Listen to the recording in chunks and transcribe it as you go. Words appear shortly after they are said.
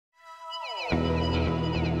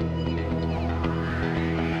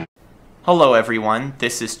Hello everyone,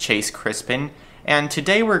 this is Chase Crispin, and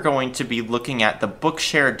today we're going to be looking at the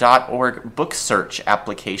Bookshare.org book search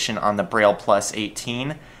application on the Braille Plus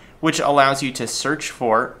 18, which allows you to search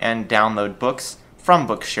for and download books from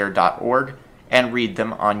Bookshare.org and read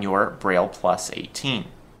them on your Braille Plus 18.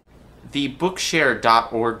 The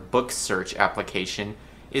Bookshare.org book search application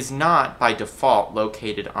is not by default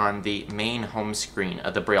located on the main home screen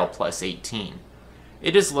of the Braille Plus 18.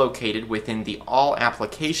 It is located within the All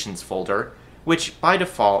Applications folder, which by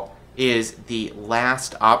default is the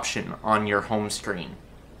last option on your home screen.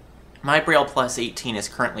 My Braille Plus 18 is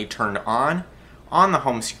currently turned on the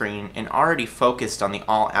home screen and already focused on the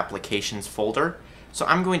All Applications folder, so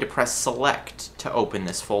I'm going to press Select to open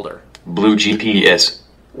this folder. Blue GPS,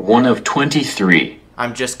 1 of 23.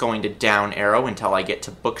 I'm just going to down arrow until I get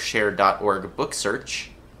to Bookshare.org book search.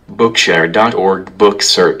 Bookshare.org book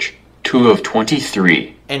search, 2 of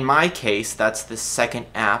 23. In my case, that's the second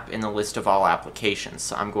app in the list of all applications,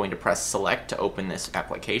 so I'm going to press Select to open this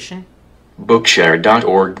application.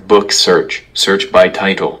 Bookshare.org book search, search by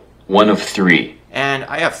title, 1 of 3. And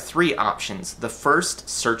I have three options. The first,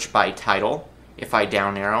 search by title, if I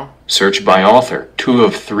down arrow. Search by author, 2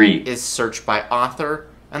 of 3. Is search by author,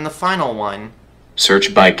 and the final one,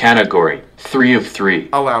 search by category, 3 of 3.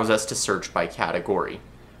 allows us to search by category.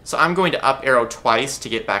 So I'm going to up arrow twice to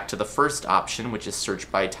get back to the first option, which is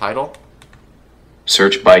search by title.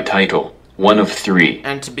 Search by title, 1 of 3.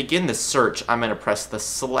 And to begin the search, I'm going to press the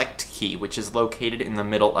Select key, which is located in the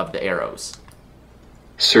middle of the arrows.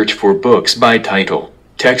 Search for books by title,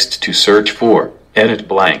 text to search for, edit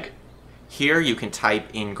blank. Here you can type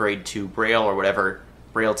in grade 2 Braille or whatever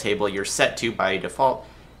Braille table you're set to by default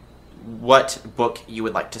what book you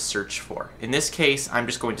would like to search for. In this case, I'm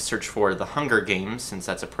just going to search for The Hunger Games, since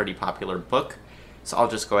that's a pretty popular book. So I'll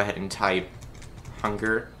just go ahead and type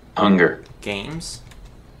Hunger Games.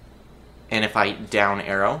 And if I down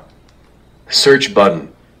arrow, search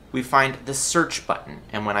button. we find the search button.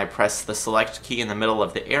 And when I press the Select key in the middle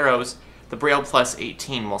of the arrows, the Braille Plus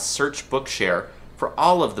 18 will search Bookshare for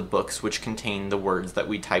all of the books which contain the words that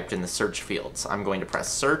we typed in the search field. So I'm going to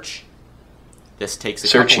press Search. This takes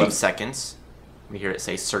a couple of seconds. We hear it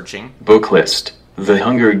say searching. Book list. The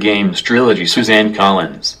Hunger Games Trilogy, Suzanne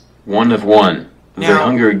Collins, 1 of 1. The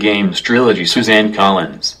Hunger Games Trilogy, Suzanne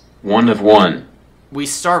Collins, 1 of 1. We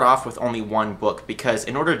start off with only one book because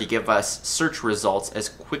in order to give us search results as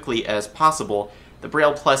quickly as possible, the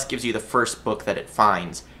Braille Plus gives you the first book that it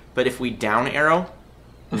finds. But if we down arrow,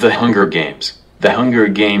 The Hunger Games. The Hunger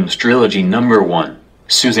Games Trilogy number 1.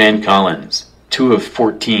 Suzanne Collins, 2 of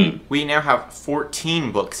 14. We now have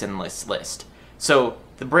 14 books in this list. So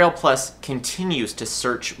the Braille Plus continues to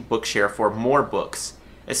search Bookshare for more books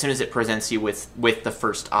as soon as it presents you with the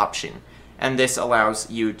first option. And this allows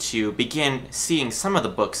you to begin seeing some of the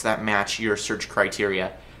books that match your search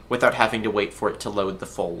criteria without having to wait for it to load the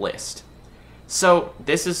full list. So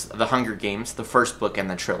this is The Hunger Games, the first book in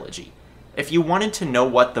the trilogy. If you wanted to know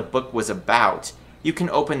what the book was about, you can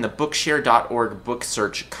open the Bookshare.org book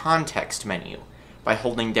search context menu by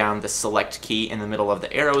holding down the Select key in the middle of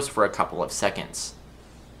the arrows for a couple of seconds.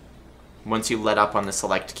 Once you let up on the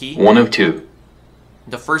Select key, 1 of 2.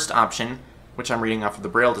 The first option, which I'm reading off of the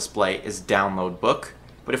Braille display, is Download Book.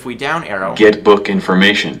 But if we down arrow, Get Book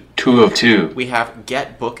Information, 2 of 2. we have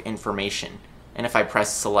Get Book Information. And if I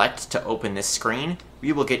press Select to open this screen,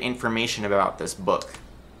 we will get information about this book.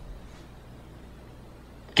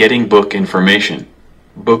 Getting Book Information.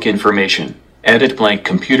 Book Information. Edit blank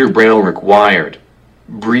computer Braille required.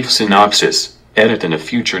 Brief synopsis. Edit in a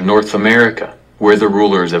future North America, where the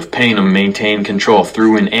rulers of Panem maintain control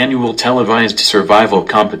through an annual televised survival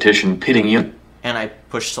competition pitting you. And I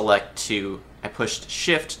pushed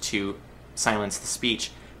Shift to silence the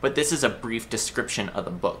speech, but this is a brief description of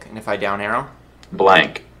the book. And if I down arrow,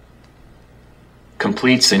 blank.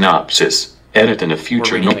 Complete synopsis. Edit in a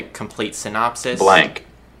future we're reading the complete synopsis. Blank.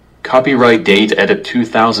 Copyright date edit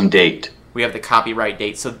 2008. We have the copyright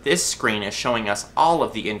date, so this screen is showing us all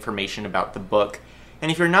of the information about the book.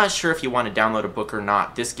 And if you're not sure if you want to download a book or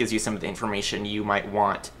not, this gives you some of the information you might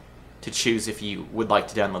want to choose if you would like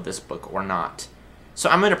to download this book or not. So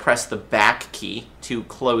I'm going to press the back key to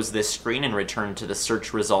close this screen and return to the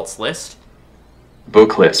search results list.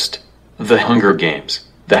 Book list. The Hunger Games.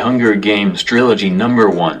 The Hunger Games Trilogy number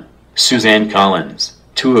 1. Suzanne Collins,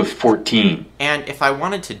 2 of 14. And if I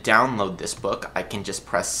wanted to download this book, I can just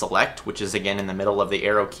press Select, which is again in the middle of the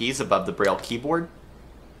arrow keys above the Braille keyboard.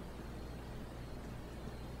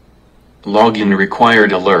 Login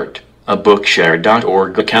required alert. A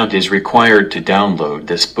Bookshare.org account is required to download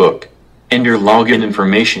this book. Enter login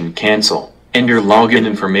information cancel. Enter login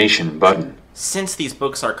information button. Since these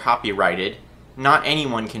books are copyrighted, not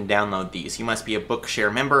anyone can download these. You must be a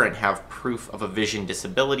Bookshare member and have proof of a vision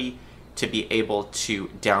disability to be able to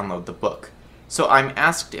download the book. So I'm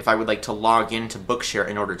asked if I would like to log into Bookshare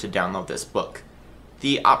in order to download this book.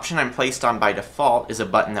 The option I'm placed on by default is a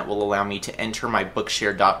button that will allow me to enter my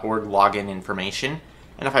Bookshare.org login information,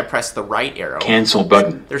 and if I press the right arrow, Cancel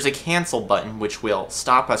button. there's a cancel button which will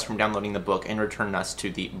stop us from downloading the book and return us to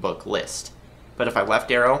the book list. But if I left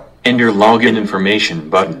arrow, Enter login information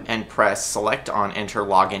button. and press select on enter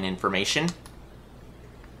login information,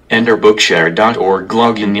 Enter Bookshare.org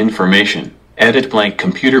login information. Edit blank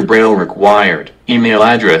computer braille required. Email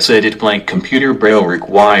address edit blank computer braille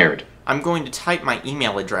required. I'm going to type my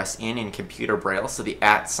email address in computer braille, so the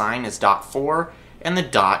 @ sign is .4 and the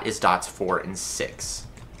dot is dots 4 and 6.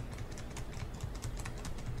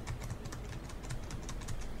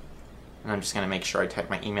 And I'm just going to make sure I type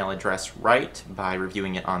my email address right by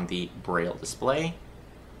reviewing it on the Braille display.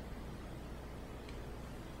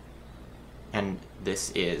 And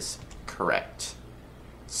this is correct.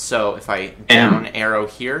 So if I down arrow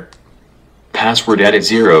here, Password edit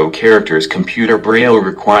 0 characters computer braille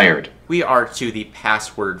required. we are to the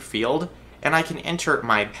password field, and I can enter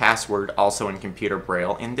my password also in computer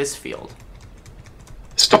braille in this field.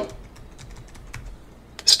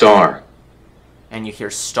 Star. And you hear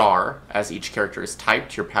star as each character is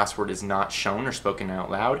typed. Your password is not shown or spoken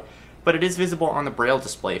out loud, but it is visible on the Braille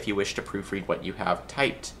display if you wish to proofread what you have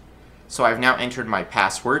typed. So I've now entered my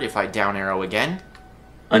password. If I down arrow again,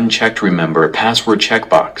 Unchecked remember password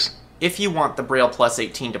checkbox. if you want the Braille Plus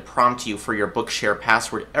 18 to prompt you for your Bookshare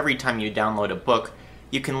password every time you download a book,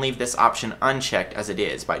 you can leave this option unchecked as it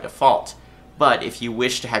is by default. But if you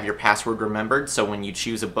wish to have your password remembered, so when you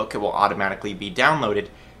choose a book it will automatically be downloaded,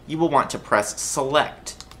 you will want to press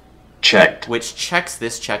select, Checked. which checks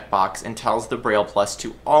this checkbox and tells the Braille Plus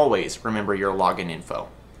to always remember your login info.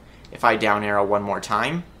 If I down arrow one more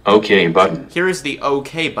time, OK button. here is the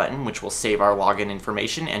OK button, which will save our login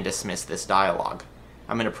information and dismiss this dialog.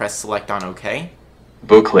 I'm going to press select on OK.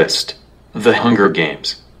 Book list. The Hunger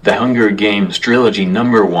Games. The Hunger Games Trilogy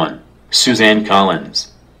Number 1. Suzanne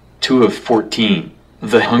Collins. 2 of 14.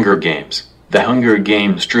 The Hunger Games. The Hunger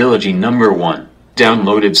Games Trilogy Number 1.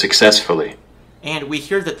 Downloaded successfully. And we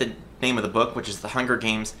hear that the name of the book, which is The Hunger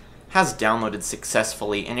Games, has downloaded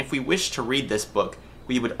successfully, and if we wish to read this book,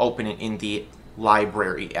 we would open it in the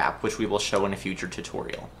library app, which we will show in a future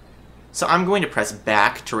tutorial. So I'm going to press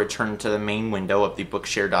back to return to the main window of the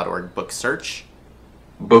Bookshare.org book search.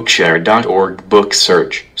 Bookshare.org book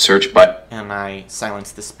search. Search by And I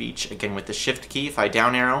silence the speech again with the shift key. If I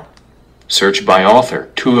down arrow, search by author.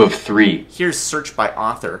 2 of 3. here's search by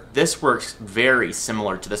author. This works very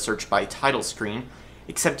similar to the search by title screen,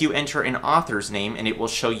 except you enter an author's name and it will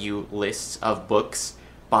show you lists of books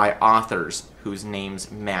by authors whose names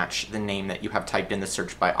match the name that you have typed in the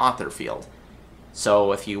search by author field.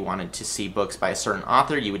 So if you wanted to see books by a certain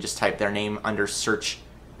author, you would just type their name under search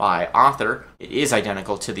by author. It is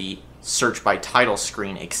identical to the search by title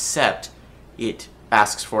screen, except it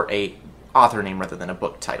asks for a author name rather than a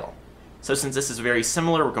book title. So since this is very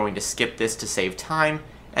similar, we're going to skip this to save time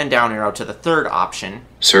and down arrow to the third option,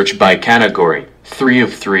 Search by category. 3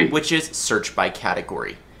 of 3. which is search by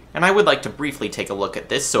category. And I would like to briefly take a look at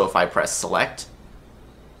this, so if I press select,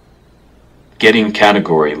 Getting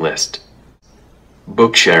category list.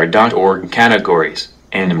 Bookshare.org categories.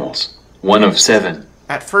 Animals. 1 of 7.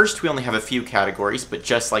 at first we only have a few categories, but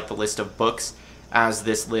just like the list of books, as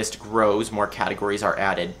this list grows, more categories are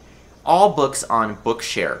added. All books on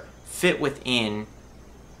Bookshare fit within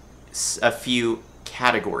a few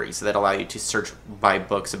categories that allow you to search by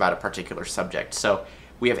books about a particular subject. So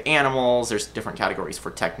we have animals, there's different categories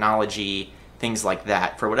for technology, things like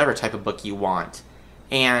that, for whatever type of book you want.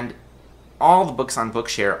 And all the books on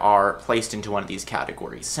Bookshare are placed into one of these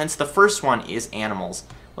categories. Since the first one is animals,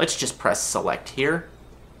 let's just press select here.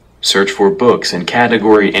 Search for books in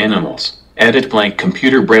category animals. Edit blank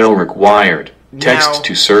computer braille required. Text Now-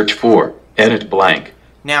 to search for. Edit blank.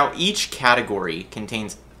 Now, each category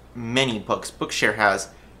contains many books. Bookshare has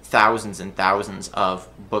thousands and thousands of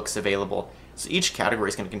books available, so each category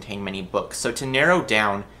is going to contain many books. So to narrow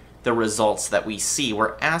down the results that we see,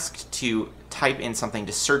 we're asked to type in something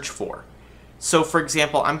to search for. So for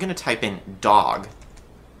example, I'm going to type in dog,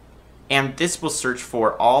 and this will search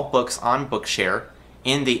for all books on Bookshare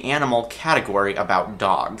in the animal category about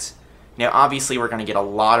dogs. Now obviously we're going to get a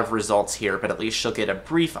lot of results here, but at least you'll get a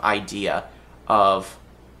brief idea of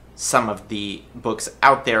some of the books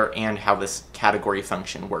out there and how this category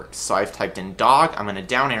function works. So I've typed in dog, I'm going to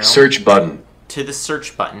down arrow Search button. to the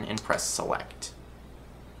search button and press select.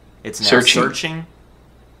 It's now Searching. searching.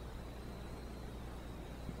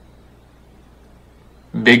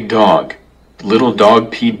 Big dog. Little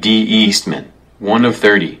dog P.D. Eastman. 1 of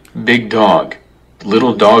 30. Big dog.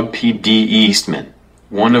 Little dog P.D. Eastman.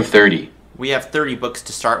 1 of 30. We have 30 books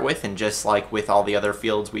to start with, and just like with all the other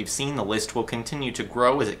fields we've seen, the list will continue to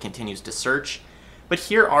grow as it continues to search. But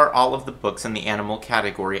here are all of the books in the animal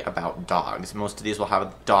category about dogs. Most of these will have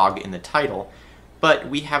a dog in the title, but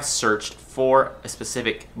we have searched for a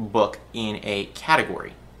specific book in a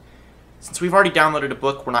category. Since we've already downloaded a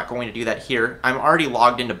book, we're not going to do that here. I'm already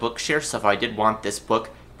logged into Bookshare, so if I did want this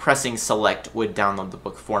book, pressing select would download the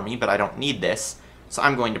book for me, but I don't need this. So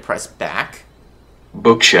I'm going to press back.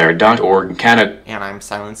 Bookshare.org and I'm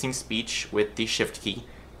silencing speech with the shift key.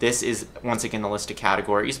 This is, once again, the list of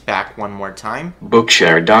categories. Back one more time.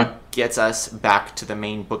 Bookshare. Gets us back to the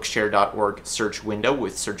main Bookshare.org search window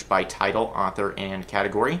with search by title, author, and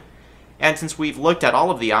category. And since we've looked at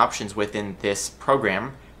all of the options within this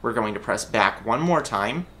program, we're going to press back one more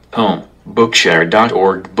time. Home.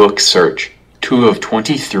 Bookshare.org book search. 2 of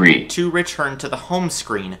 23. To return to the home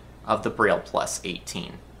screen of the Braille Plus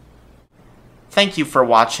 18. Thank you for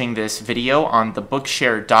watching this video on the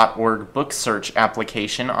Bookshare.org book search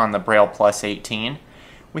application on the Braille Plus 18.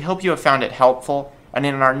 We hope you have found it helpful, and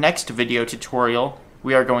in our next video tutorial,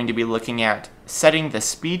 we are going to be looking at setting the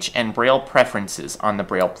speech and Braille preferences on the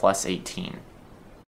Braille Plus 18.